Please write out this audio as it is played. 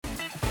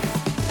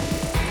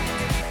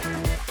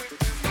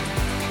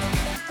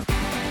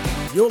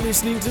You're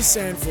listening to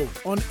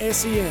SANFL on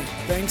SEN,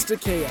 thanks to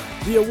Kia.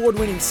 The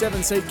award-winning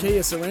 7-seat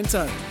Kia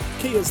Sorrento,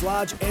 Kia's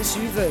large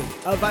SUV,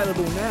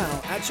 available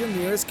now at your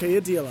nearest Kia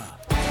dealer.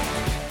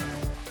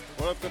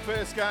 Well, if the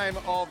first game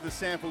of the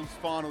SANFL's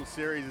final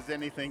series is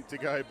anything to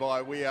go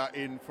by, we are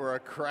in for a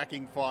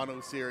cracking final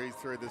series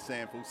through the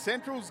SANFL.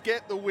 Centrals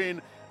get the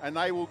win, and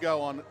they will go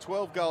on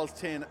 12 goals,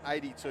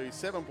 10-82,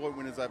 7-point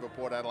winners over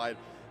Port Adelaide,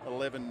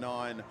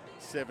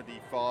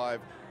 11-9-75.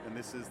 And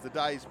this is the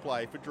day's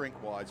play for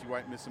Drinkwise. You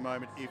won't miss a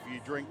moment if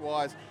you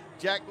Drinkwise.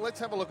 Jack, let's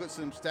have a look at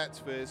some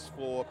stats first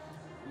for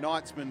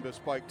Knightsman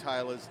Bespoke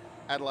Tailors,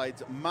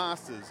 Adelaide's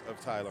masters of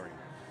tailoring.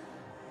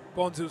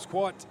 Bonds, it was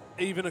quite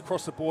even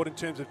across the board in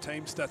terms of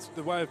team stats.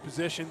 The way of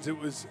possessions, it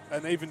was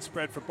an even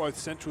spread for both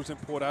Centrals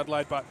and Port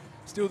Adelaide, but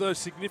still those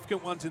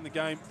significant ones in the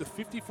game. The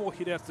 54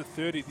 hit outs to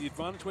 30, the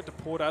advantage went to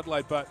Port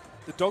Adelaide, but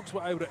the Dogs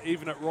were able to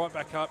even it right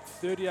back up.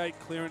 38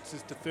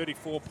 clearances to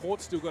 34.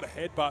 Port still got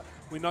ahead, but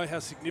we know how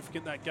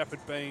significant that gap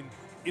had been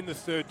in the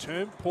third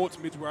term. Port's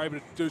mids were able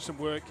to do some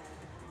work,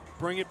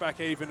 bring it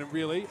back even, and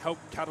really help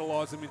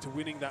catalyse them into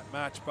winning that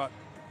match. But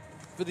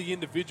for the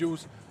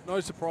individuals, no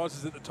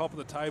surprises at the top of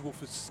the table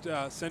for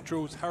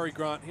Centrals. Harry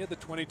Grant, he had the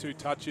 22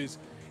 touches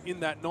in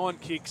that, 9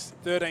 kicks,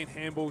 13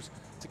 handballs,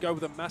 to go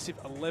with a massive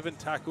 11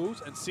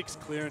 tackles and 6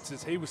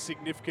 clearances. He was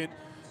significant.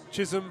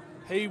 Chisholm,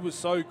 he was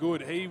so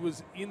good. He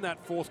was in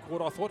that fourth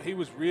quarter. I thought he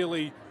was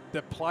really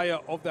the player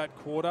of that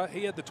quarter.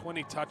 He had the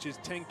 20 touches,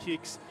 10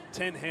 kicks,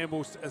 10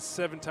 handballs,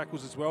 7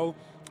 tackles as well.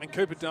 And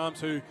Cooper Darms,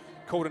 who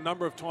called a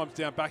number of times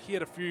down back, he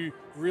had a few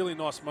really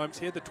nice moments.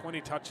 He had the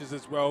 20 touches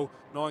as well,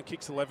 9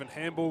 kicks, 11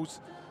 handballs.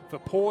 For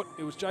Port,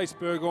 it was Jace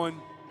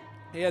Burgoyne.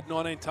 He had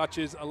 19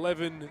 touches,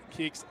 11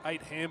 kicks,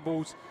 8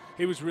 handballs.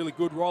 He was really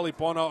good. Riley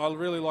Bonner, I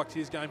really liked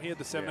his game. He had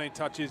the 17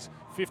 touches,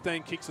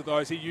 15 kicks of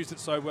those. He used it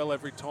so well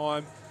every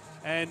time.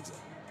 And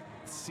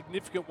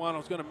significant one I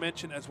was going to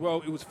mention as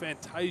well, it was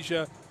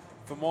Fantasia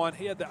for mine.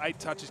 He had the 8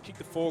 touches, kicked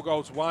the 4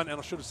 goals, 1, and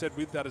I should have said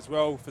with that as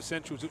well, for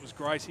Centrals it was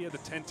Grace. He had the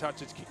 10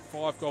 touches, kicked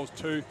 5 goals,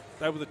 2.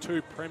 They were the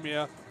 2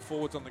 premier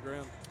forwards on the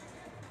ground.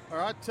 All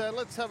right,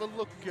 let's have a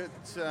look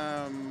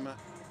at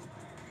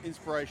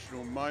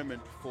inspirational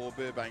moment for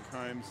Burbank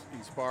Homes,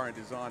 inspiring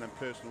design and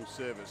personal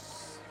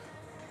service.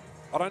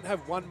 I don't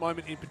have one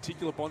moment in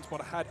particular, Bonds,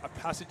 but I had a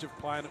passage of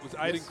play, and it was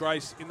Aiden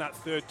Grace in that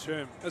third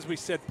term. As we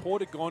said,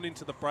 Port had gone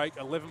into the break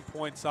 11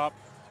 points up,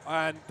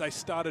 and they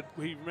started,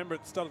 we remember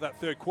at the start of that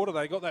third quarter,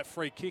 they got that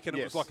free kick, and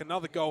it was like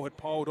another goal had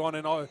piled on,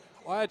 and I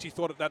actually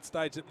thought at that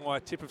stage that my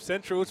tip of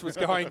Centrals was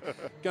going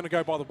to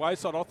go by the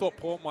wayside. I thought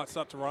Port might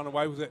start to run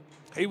away with it.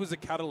 He was a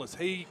catalyst.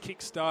 He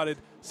kick-started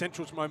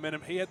Central's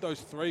momentum. He had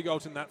those 3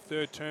 goals in that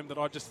third term that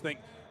I just think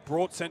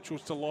brought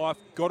Centrals to life,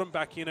 got them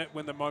back in it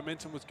when the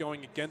momentum was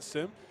going against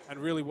them, and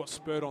really what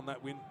spurred on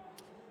that win.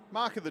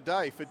 Mark of the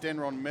day for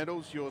Denron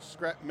Metals, your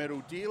scrap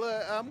metal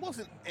dealer.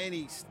 Wasn't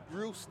any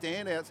real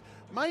standouts.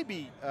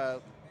 Maybe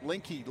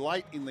Linky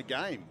late in the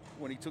game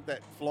when he took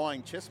that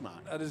flying chest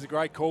mark. That is a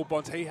great call,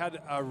 Bonds. He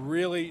had a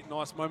really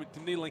nice moment,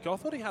 didn't he, Linky? I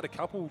thought he had a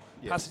couple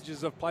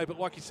passages of play, but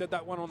like you said,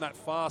 that one on that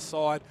far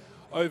side,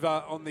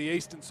 over on the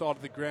eastern side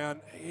of the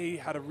ground, he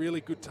had a really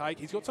good take.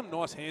 He's got some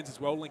nice hands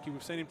as well, Linky.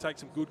 We've seen him take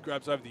some good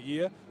grabs over the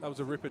year. That was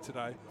a ripper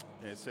today.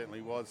 Yeah, it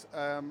certainly was.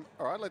 All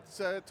right,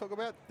 let's talk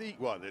about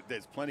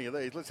there's plenty of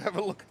these. Let's have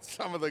a look at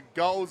some of the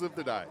goals of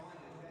the day.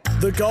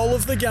 The goal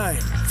of the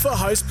game for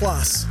Host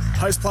Plus.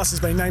 Host Plus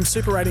has been named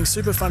Super Rating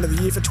Super Fund of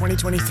the Year for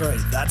 2023.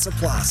 That's a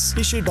plus.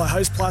 Issued by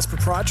Host Plus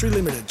Proprietary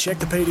Limited. Check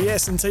the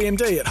PDS and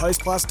TMD at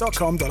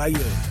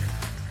hostplus.com.au.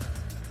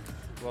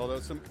 Well, there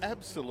were some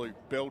absolute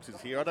belters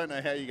here. I don't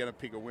know how you're going to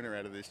pick a winner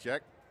out of this,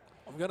 Jack.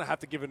 I'm going to have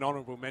to give an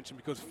honourable mention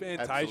because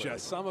Fantasia,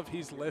 some of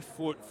his left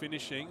foot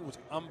finishing was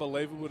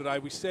unbelievable today.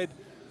 We said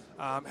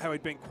how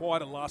he'd been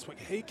quieter last week.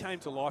 He came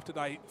to life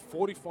today,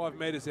 45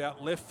 metres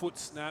out, left foot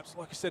snaps.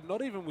 Like I said,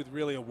 not even with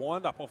really a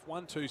wind-up off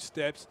 1-2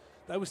 steps.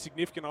 They were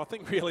significant. I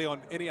think really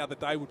on any other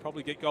day would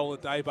probably get goal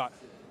of the day, but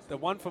the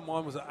one for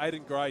mine was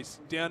Aiden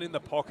Grace, down in the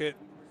pocket.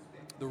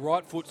 The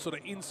right foot sort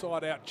of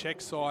inside out check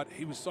side.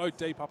 He was so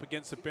deep up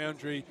against the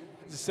boundary.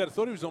 As I said, I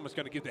thought he was almost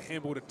going to give the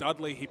handball to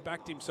Dudley. He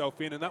backed himself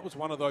in, and that was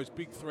one of those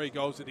big 3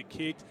 goals that he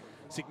kicked.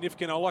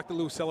 Significant. I like the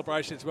little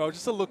celebration as well.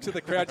 Just a look to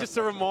the crowd, just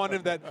to remind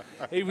him that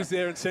he was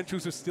there and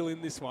Centrals were still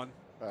in this one.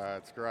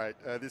 It's great.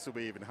 This will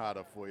be even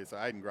harder for you. So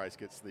Aiden Grace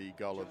gets the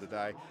goal of the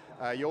day.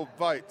 Your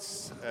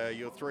votes,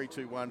 your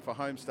 3-2-1 for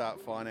Homestart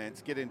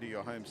Finance. Get into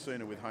your home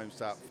sooner with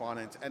Homestart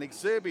Finance and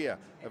Exerbia,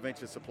 a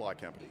venture supply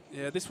company.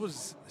 Yeah, this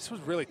was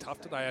really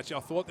tough today, actually.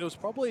 I thought there was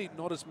probably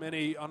not as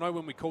many. I know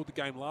when we called the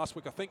game last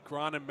week, I think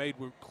Grant and Mead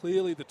were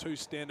clearly the 2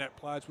 standout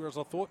players, whereas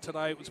I thought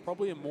today it was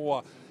probably a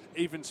more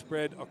even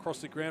spread across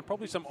the ground.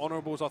 Probably some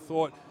honourables. I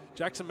thought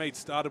Jackson Mead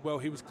started well.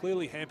 He was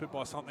clearly hampered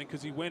by something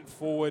because he went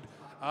forward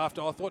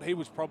after. I thought he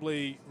was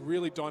probably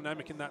really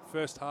dynamic in that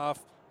first half,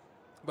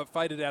 but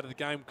faded out of the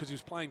game because he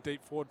was playing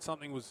deep forward.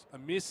 Something was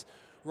amiss.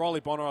 Riley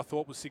Bonner, I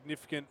thought, was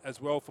significant as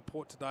well for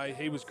Port today.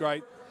 He was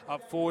great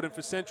up forward. And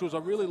for Centrals, I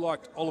really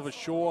liked Oliver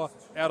Shaw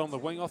out on the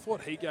wing. I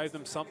thought he gave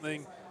them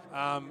something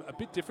a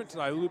bit different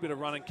today, a little bit of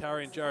run and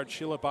carry and Jared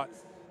Schiller, but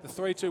The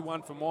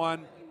 3-2-1 for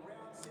mine.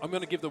 I'm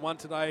going to give the one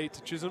today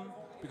to Chisholm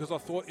because I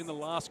thought in the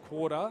last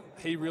quarter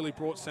he really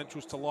brought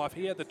Centrals to life.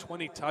 He had the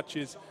 20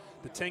 touches,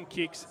 the 10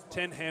 kicks,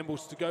 10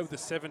 handballs to go with the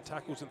 7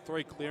 tackles and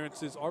 3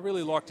 clearances. I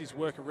really liked his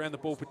work around the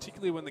ball,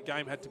 particularly when the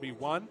game had to be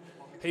won.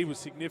 He was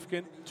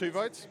significant. 2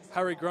 votes.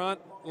 Harry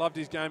Grant, loved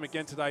his game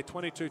again today.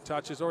 22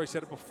 touches, already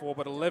said it before,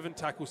 but 11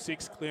 tackles,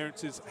 6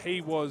 clearances.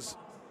 He was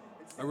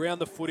around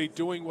the footy,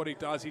 doing what he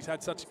does. He's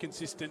had such a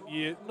consistent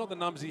year. Not the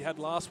numbers he had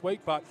last week,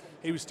 but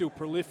he was still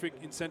prolific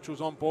in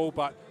Centrals on ball.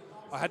 But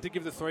I had to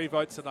give the 3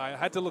 votes today. I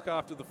had to look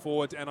after the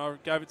forwards, and I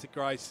gave it to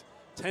Grace.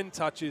 10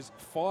 touches,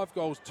 5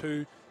 goals,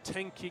 2,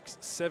 10 kicks,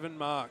 7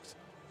 marks.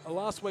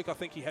 Last week, I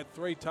think he had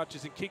 3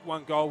 touches and kicked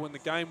 1 goal when the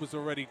game was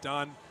already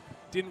done.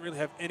 Didn't really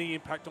have any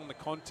impact on the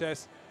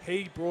contest.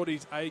 He brought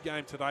his A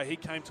game today. He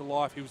came to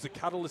life. He was the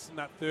catalyst in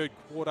that third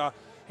quarter.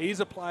 He is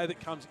a player that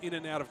comes in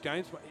and out of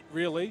games, but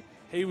really,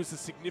 he was a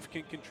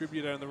significant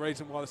contributor and the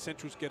reason why the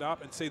Centrals get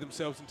up and see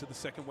themselves into the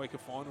second week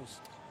of finals.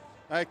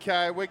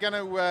 Okay, we're going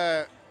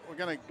to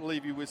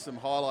leave you with some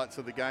highlights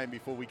of the game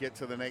before we get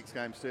to the next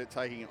game, Sturt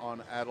taking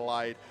on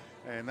Adelaide.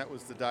 And that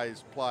was the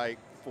day's play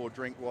for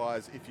Drink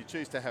Wise. If you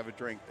choose to have a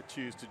drink,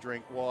 choose to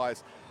drink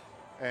wise.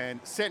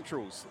 And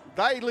Centrals,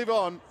 they live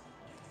on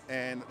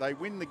and they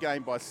win the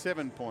game by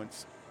 7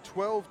 points,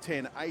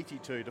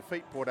 12-10-82,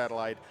 defeat Port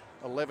Adelaide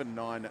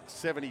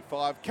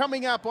 11-9-75.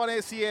 Coming up on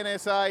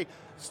SENSA,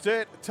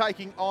 Sturt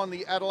taking on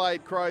the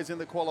Adelaide Crows in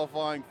the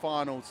qualifying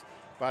finals,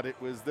 but it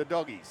was the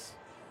Doggies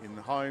in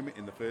the home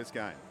in the first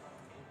game.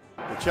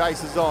 The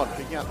chase is on,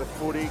 picking up the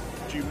footy.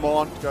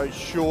 Dumont goes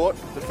short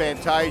to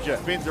Fantasia.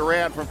 Spins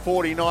around from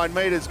 49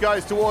 metres,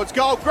 goes towards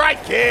goal.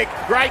 Great kick,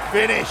 great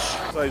finish.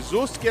 So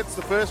Zust gets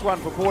the first one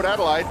for Port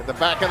Adelaide. At the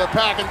back of the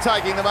pack and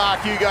taking the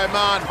mark, Hugo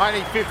Mann.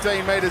 Only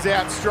 15 metres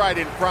out, straight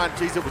in front.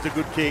 Geez, it was a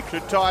good kick.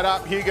 Should tie it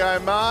up Hugo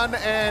Mann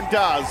and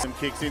does. And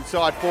kicks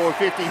inside forward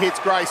 50, hits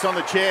Grace on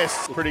the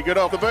chest. Pretty good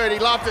off the boot, he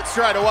loved it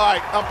straight away.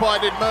 Umpire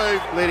didn't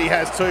move. Liddy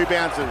has 2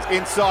 bounces.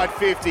 Inside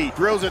 50,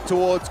 drills it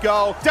towards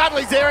goal.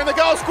 Dudley's there in the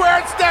goal square.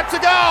 And steps a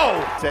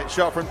goal. Set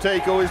shot from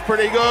Teakle is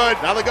pretty good.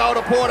 Another goal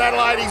to Port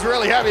Adelaide. He's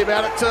really happy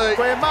about it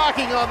too. We're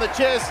marking on the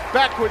chest.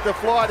 Back with the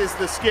flight is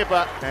the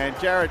skipper and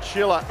Jared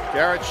Schiller.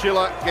 Jared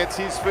Schiller gets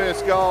his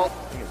first goal. I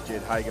think it's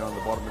Jed Hagan on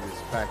the bottom of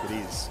this pack. It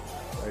is.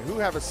 So who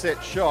have a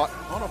set shot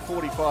on a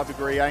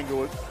 45-degree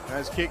angle.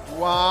 Has kicked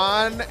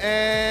 1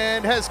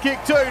 and has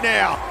kicked 2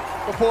 now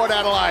for Port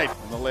Adelaide.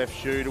 On the left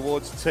shoe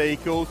towards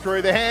Teakle.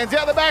 Through the hands.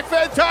 Out the back.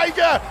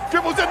 Fantasia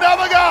dribbles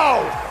another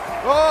goal.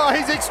 Oh,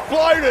 he's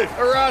exploded.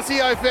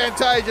 Horacio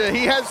Fantasia.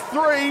 He has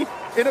 3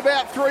 in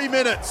about 3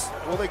 minutes.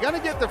 Well, they're going to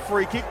get the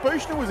free kick.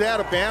 Buchner was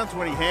out of bounds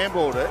when he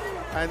handballed it.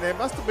 And there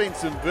must have been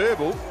some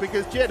verbal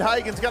because Jed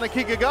Hagan's going to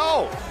kick a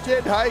goal.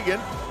 Jed Hagan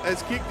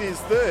has kicked his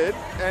 3rd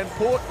and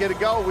Port get a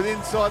goal with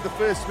inside the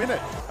first minute.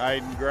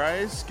 Aiden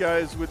Grace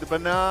goes with the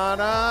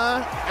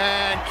banana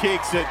and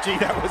kicks it. Gee,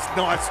 that was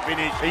nice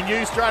finish. He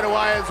knew straight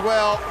away as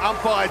well.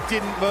 Umpire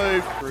didn't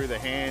move. Through the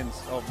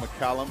hands of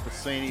McCullum.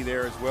 Bassini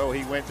there as well.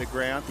 He went to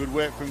ground. Good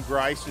work from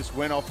Grace. Just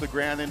went off the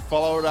ground then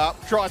followed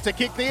up. Tries to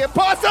kick the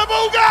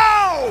impossible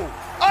goal!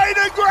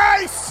 Aiden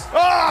Grace!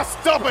 Oh,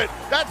 stop it.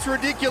 That's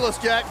ridiculous,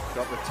 Jack.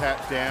 Got the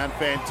tap down.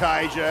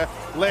 Fantasia.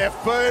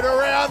 Left boot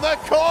around the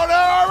corner.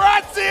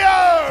 Horacio!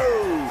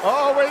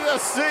 Oh, we're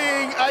just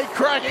seeing a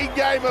cracking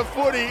game of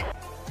footy.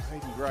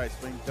 Aiden Grace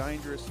been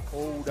dangerous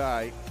all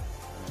day.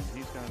 And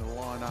he's going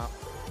to line up.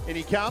 In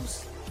he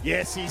comes.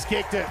 Yes, he's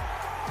kicked it.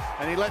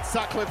 And he lets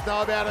Sutcliffe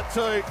know about it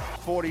too.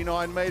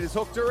 49 metres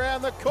hooked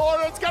around the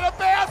corner. It's going to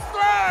bounce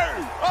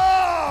through.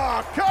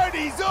 Oh,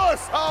 Cody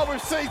Zust. Oh,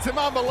 we've seen some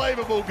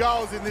unbelievable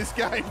goals in this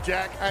game,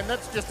 Jack. And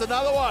that's just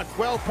another one.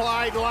 Well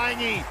played,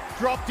 Langy.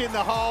 Dropped in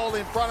the hole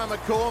in front of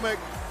McCormick.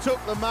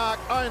 Took the mark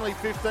only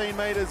 15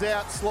 metres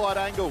out. Slight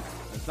angle.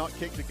 Has not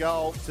kicked a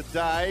goal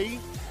today.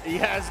 He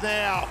has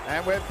now,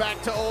 and we're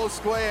back to all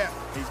square.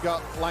 He's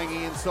got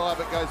Langy inside,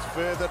 but goes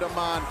further to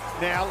Munn.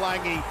 Now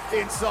Langy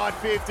inside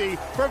 50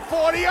 from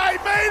 48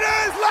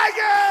 metres.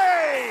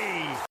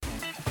 Langy!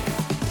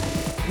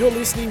 You're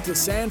listening to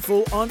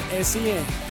SANFL on SEN.